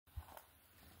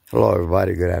Hello,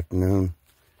 everybody. Good afternoon.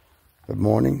 Good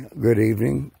morning. Good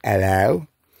evening. Hello.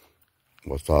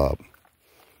 What's up?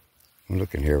 I'm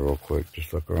looking here real quick.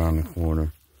 Just look around the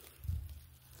corner.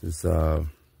 This is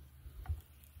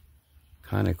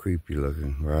kind of creepy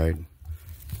looking, right?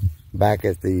 Back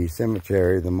at the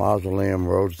cemetery, the Mausoleum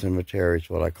Road Cemetery is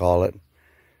what I call it,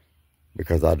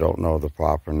 because I don't know the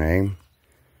proper name.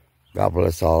 God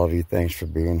bless all of you. Thanks for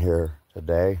being here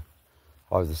today,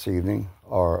 or this evening,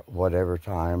 or whatever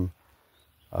time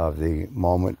of the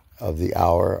moment, of the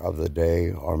hour, of the day,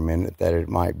 or minute that it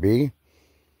might be.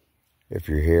 If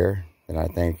you're here, then I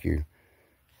thank you.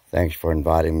 Thanks for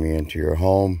inviting me into your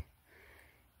home.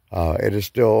 It is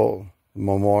still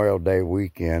Memorial Day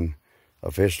weekend,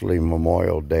 officially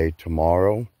Memorial Day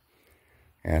tomorrow.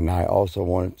 And I also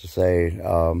wanted to say,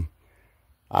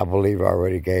 I believe I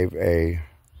already gave a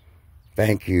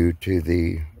thank you to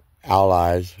the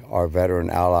allies, our veteran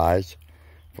allies,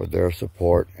 for their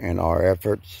support and our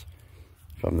efforts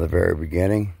from the very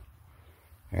beginning.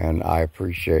 And I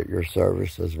appreciate your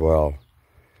service as well.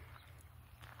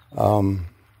 You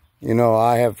know,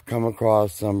 I have come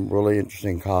across some really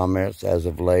interesting comments as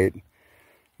of late.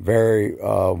 Very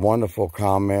wonderful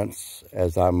comments,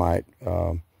 as I might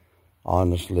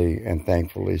honestly and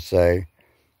thankfully say.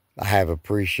 I have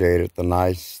appreciated the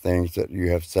nice things that you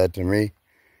have said to me.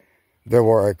 There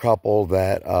were a couple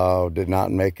that did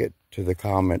not make it to the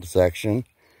comment section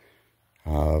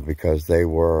because they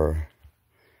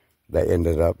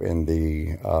ended up in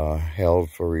the held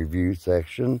for review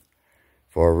section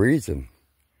for a reason.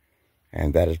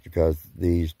 And that is because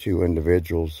these two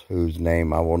individuals, whose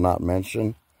name I will not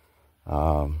mention,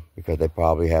 because they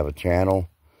probably have a channel.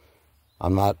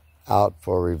 I'm not out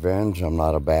for revenge. I'm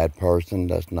not a bad person.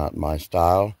 That's not my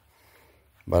style.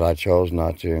 But I chose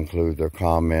not to include their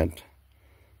comment,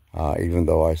 even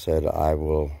though I said I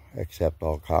will accept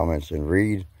all comments and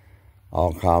read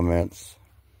all comments.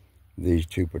 These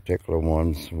two particular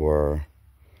ones were,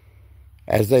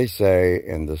 as they say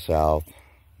in the South,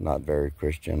 not very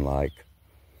Christian-like.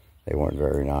 They weren't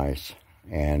very nice.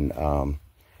 And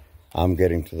I'm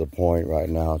getting to the point right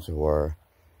now to where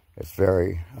it's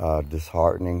very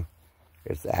disheartening.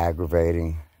 It's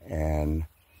aggravating, and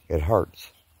it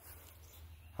hurts.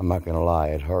 I'm not going to lie,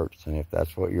 it hurts. And if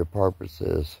that's what your purpose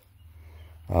is,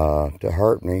 to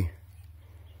hurt me,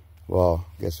 well,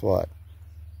 guess what?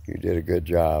 You did a good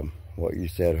job. What you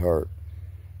said hurt.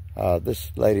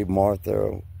 This lady,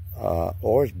 Martha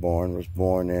Osborne, was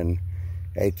born in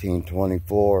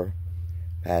 1824,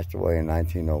 passed away in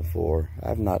 1904.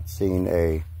 I've not seen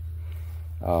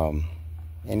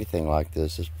anything like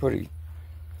this. It's pretty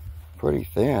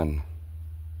thin.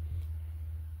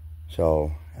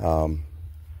 So,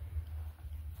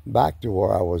 back to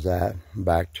where I was at,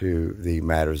 back to the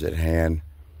matters at hand.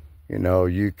 You know,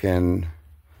 you can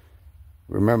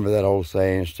remember that old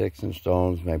saying, sticks and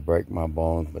stones may break my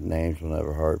bones, but names will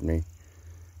never hurt me.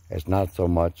 It's not so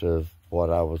much of what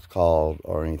I was called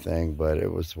or anything, but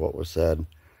it was what was said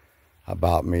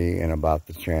about me and about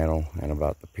the channel and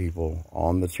about the people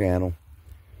on the channel.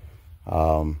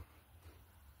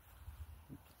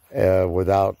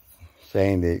 Without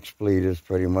saying the expletives,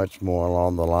 pretty much more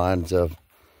along the lines of,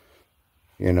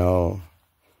 you know,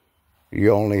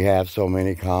 you only have so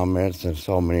many comments and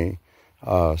so many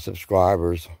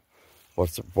subscribers.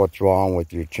 What's wrong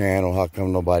with your channel? How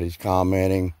come nobody's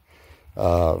commenting?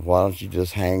 Why don't you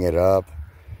just hang it up?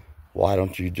 Why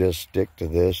don't you just stick to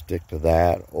this, stick to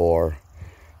that? Or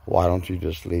why don't you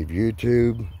just leave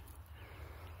YouTube?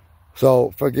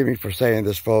 So forgive me for saying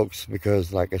this, folks,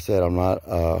 because like I said, I'm not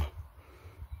a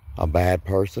bad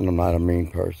person. I'm not a mean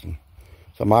person.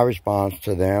 So my response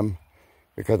to them,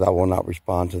 because I will not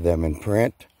respond to them in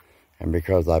print, and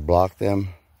because I block them,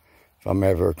 if I'm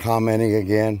ever commenting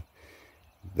again,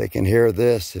 they can hear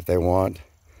this if they want.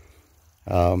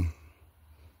 You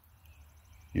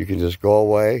can just go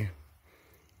away.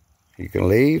 You can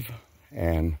leave,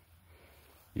 and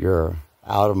you're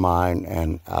out of mind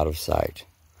and out of sight.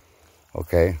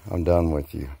 Okay, I'm done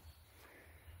with you.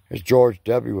 As George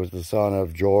W. was the son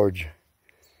of George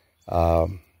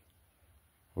Rexabel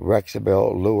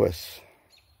Lewis.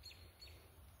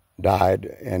 Died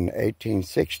in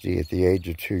 1860 at the age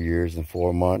of 2 years and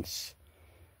 4 months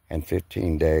and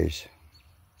 15 days.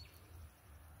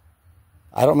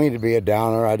 I don't mean to be a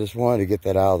downer. I just wanted to get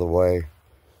that out of the way,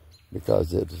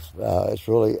 because it's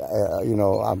really, you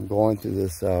know, I'm going through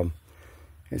this,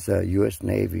 it's a U.S.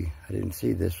 Navy. I didn't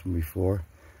see this one before.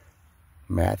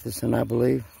 Matheson, I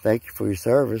believe. Thank you for your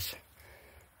service.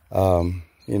 You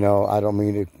know, I don't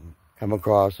mean to come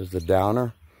across as a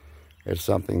downer. It's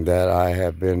something that I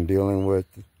have been dealing with,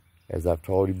 as I've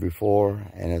told you before,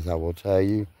 and as I will tell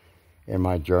you, in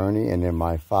my journey and in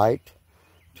my fight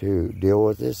to deal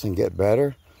with this and get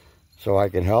better so I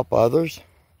can help others.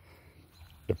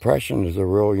 Depression is a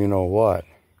real you-know-what.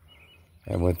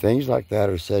 And when things like that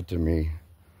are said to me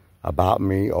about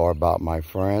me or about my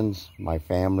friends, my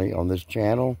family on this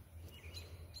channel,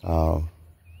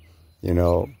 you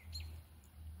know,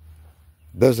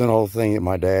 there's an old thing that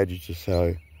my dad used to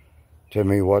say to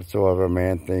me, whatsoever a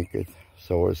man thinketh,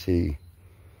 so is he.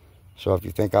 So if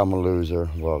you think I'm a loser,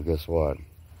 well, guess what?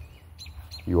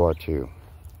 You are too.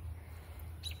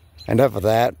 Enough of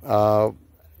that.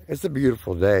 It's a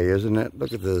beautiful day, isn't it?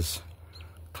 Look at this.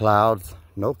 Clouds.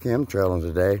 No chemtrailing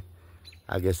today.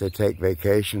 I guess they take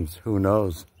vacations. Who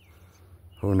knows?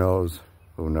 Who knows?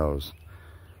 Who knows?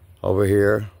 Over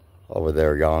here, over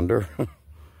there, yonder.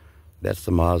 That's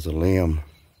the mausoleum.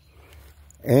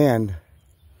 And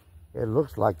it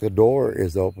looks like the door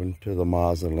is open to the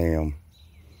mausoleum.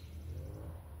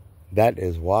 That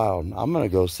is wild. I'm going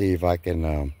to go see if I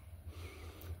can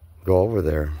go over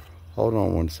there. Hold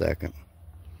on one second.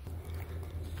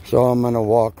 So I'm going to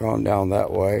walk on down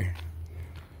that way.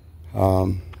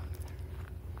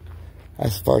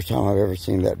 That's the first time I've ever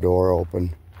seen that door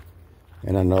open.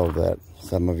 And I know that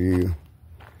some of you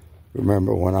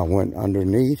remember when I went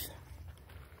underneath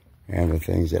and the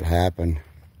things that happened.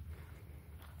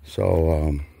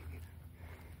 So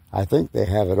I think they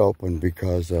have it open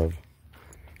because of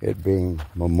it being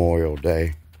Memorial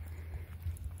Day.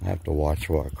 I have to watch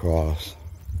where I cross.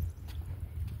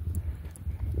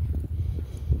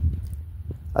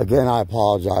 Again, I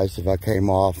apologize if I came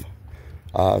off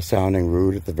sounding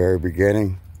rude at the very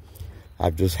beginning.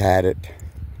 I've just had it.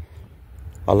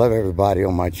 I love everybody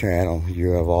on my channel.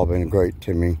 You have all been great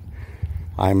to me.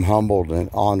 I'm humbled and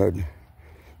honored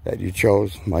that you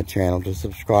chose my channel to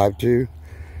subscribe to.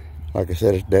 Like I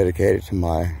said, it's dedicated to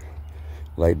my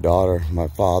late daughter, my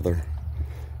father,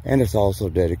 and it's also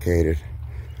dedicated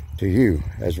to you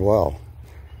as well.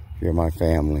 You're my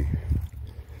family.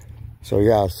 So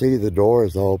yeah, I see the door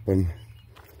is open,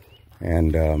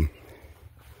 and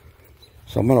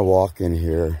so I'm gonna walk in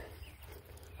here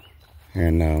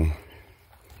and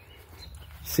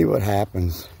see what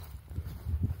happens.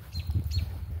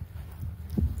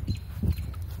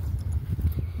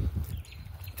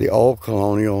 The old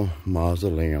colonial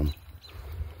mausoleum.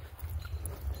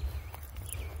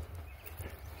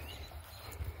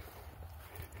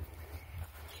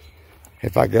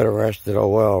 If I get arrested, oh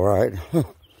well, right?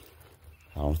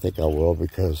 I don't think I will,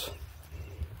 because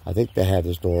I think they had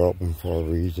this door open for a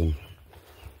reason,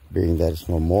 being that it's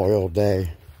Memorial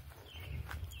Day.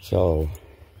 So,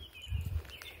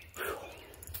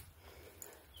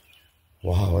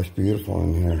 wow, it's beautiful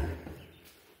in here.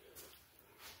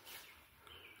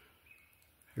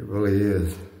 It really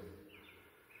is.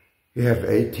 You have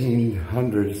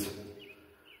 1800s,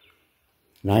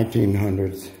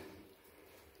 1900s,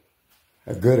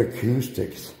 a good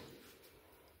acoustics.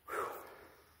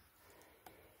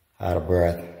 Out of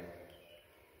breath.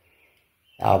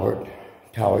 Albert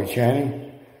Towie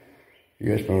Channing,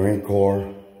 U.S. Marine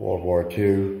Corps, World War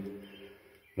II,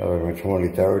 November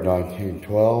 23rd,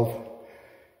 1912,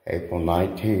 April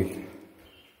 19th,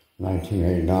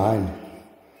 1989.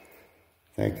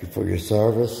 Thank you for your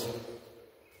service.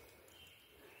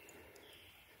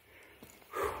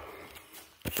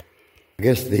 I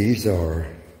guess these are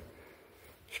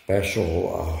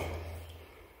special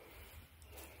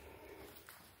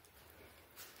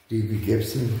D.B.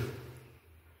 Gibson,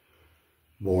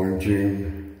 born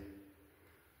June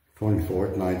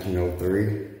 24th,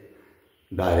 1903,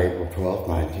 died April 12th,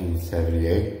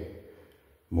 1978,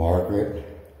 Margaret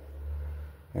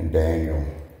and Daniel.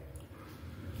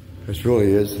 This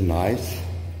really is nice.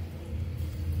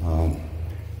 I'm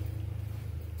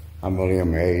really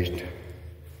amazed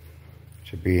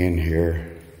to be in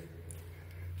here.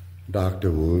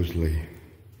 Dr. Woosley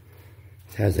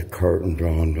has a curtain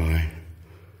drawn by,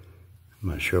 I'm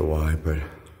not sure why, but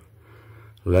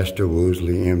Lester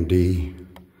Woosley, MD,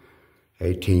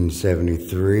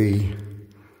 1873 to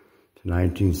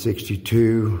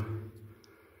 1962.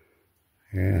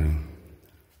 Yeah. And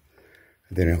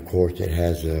then, of course, it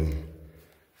has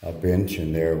a bench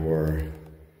in there where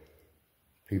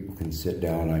people can sit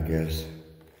down, I guess,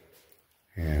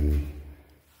 and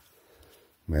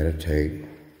meditate.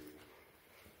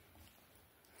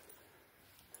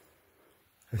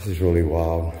 This is really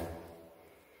wild.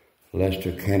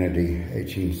 Lester Kennedy,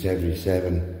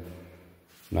 1877,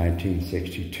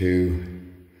 1962.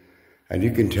 And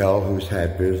you can tell who's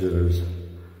had visitors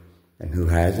and who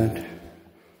hasn't.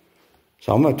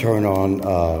 So I'm going to turn on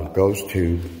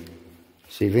GhostTube,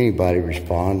 see if anybody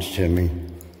responds to me,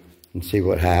 and see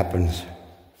what happens.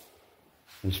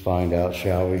 Let's find out,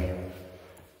 shall we?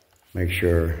 Make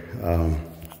sure.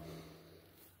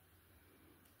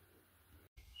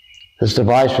 This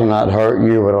device will not hurt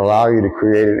you, but allow you to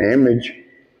create an image.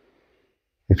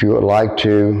 If you would like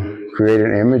to create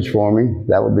an image for me,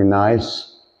 that would be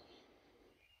nice.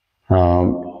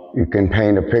 You can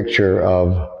paint a picture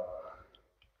of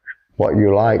what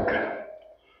you like,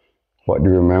 what you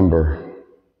remember.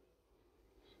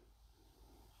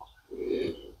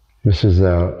 This is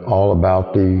all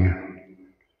about the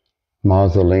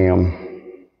mausoleum.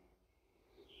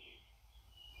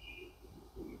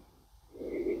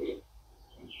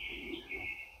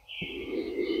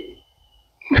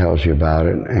 Tells you about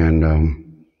it, and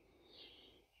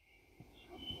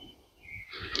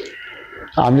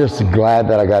I'm just glad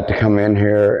that I got to come in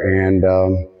here, and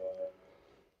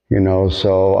you know,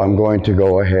 so I'm going to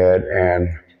go ahead and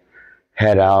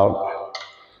head out.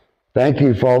 Thank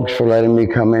you, folks, for letting me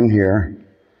come in here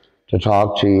to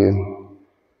talk to you.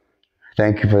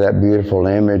 Thank you for that beautiful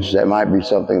image. That might be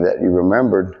something that you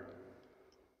remembered.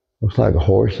 Looks like a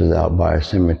horse is out by a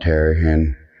cemetery,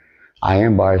 and I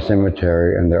am by a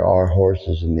cemetery, and there are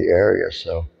horses in the area,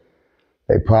 so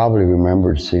they probably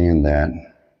remembered seeing that.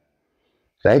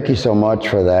 Thank you so much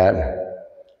for that.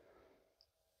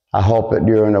 I hope that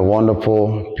you're in a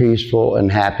wonderful, peaceful,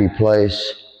 and happy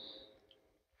place.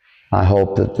 I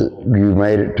hope that you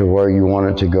made it to where you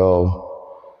wanted to go,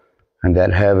 and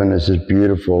that heaven is as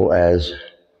beautiful as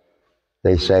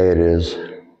they say it is.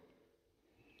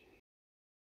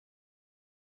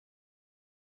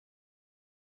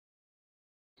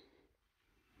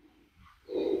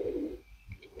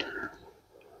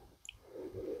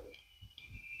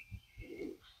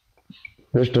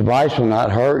 This device will not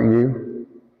hurt you.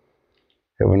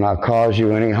 It will not cause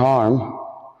you any harm.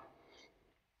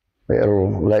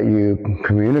 It'll let you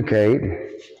communicate.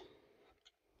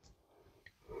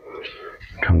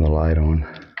 Turn the light on.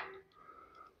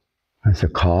 That's a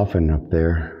coffin up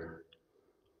there.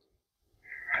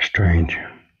 Strange.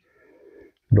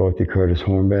 Dorothy Curtis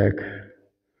Hornbeck,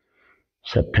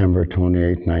 September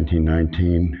 28,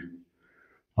 1919,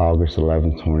 August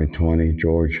 11, 2020,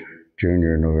 George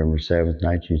Jr., November 7,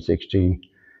 1916,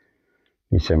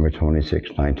 December 26,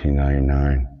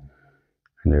 1999.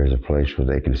 And there's a place where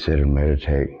they can sit and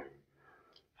meditate.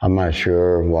 I'm not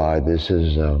sure why this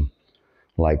is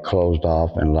like closed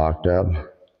off and locked up.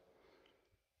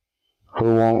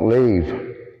 Who won't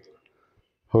leave?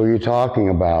 Who are you talking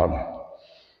about?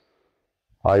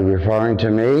 Are you referring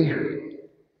to me?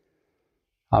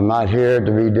 I'm not here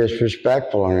to be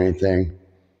disrespectful or anything.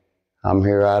 I'm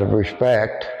here out of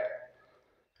respect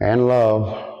and love.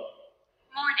 Morning.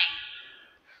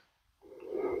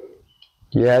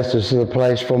 Yes, this is a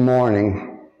place for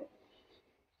mourning.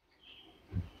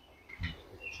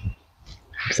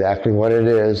 Exactly what it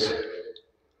is.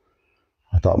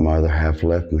 I thought my other half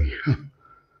left me. I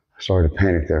started to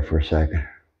panic there for a second.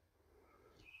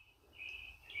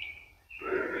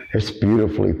 It's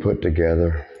beautifully put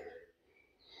together.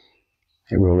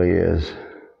 It really is.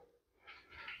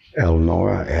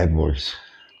 Eleanor Edwards.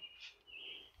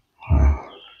 Wow.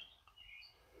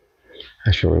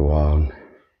 That's really wild.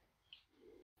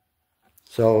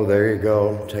 So there you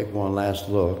go. Take one last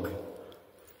look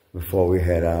before we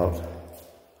head out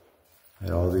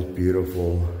at all these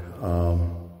beautiful,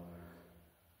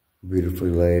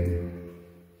 beautifully laid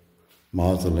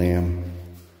mausoleum.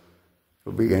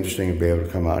 It'll be interesting to be able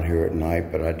to come out here at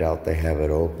night, but I doubt they have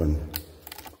it open.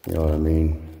 You know what I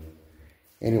mean?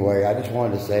 Anyway, I just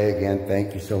wanted to say again,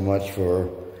 thank you so much for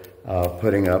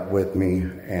putting up with me,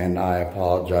 and I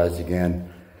apologize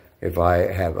again if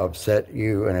I have upset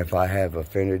you and if I have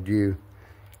offended you,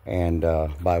 and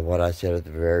by what I said at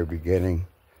the very beginning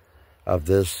of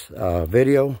this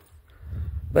video.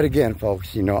 But again,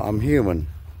 folks, you know, I'm human,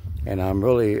 and I'm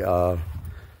really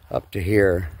up to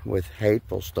here with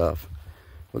hateful stuff.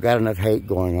 We got enough hate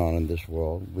going on in this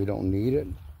world. We don't need it,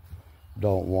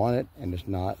 don't want it, and it's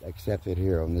not accepted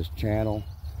here on this channel.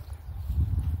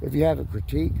 If you have a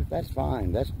critique, that's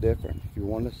fine, that's different. If you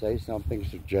want to say something,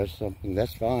 suggest something,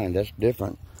 that's fine, that's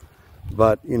different.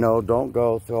 But, you know, don't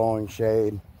go throwing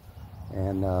shade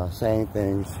and saying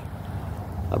things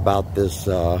about this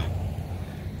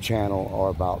channel or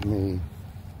about me,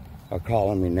 or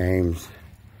calling me names,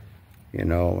 you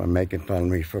know, and making fun of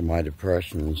me for my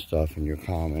depression and stuff in your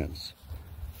comments.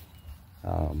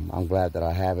 I'm glad that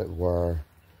I have it where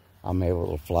I'm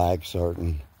able to flag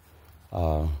certain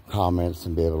comments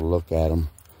and be able to look at them.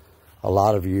 A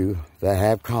lot of you that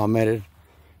have commented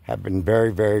have been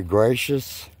very, very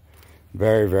gracious,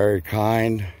 very, very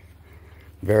kind,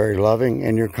 very loving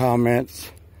in your comments,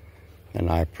 and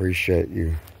I appreciate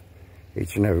you,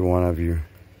 each and every one of you.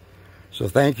 So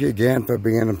thank you again for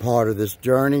being a part of this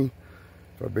journey,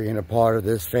 for being a part of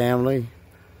this family,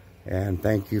 and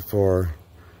thank you for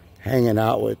hanging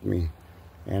out with me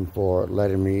and for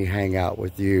letting me hang out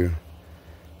with you.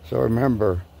 So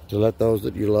remember to let those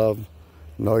that you love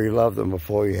know you love them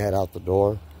before you head out the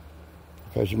door,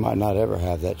 because you might not ever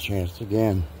have that chance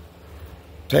again.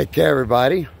 Take care,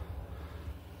 everybody.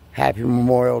 Happy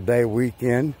Memorial Day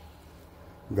weekend.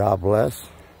 God bless.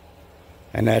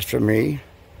 And as for me,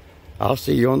 I'll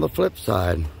see you on the flip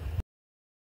side.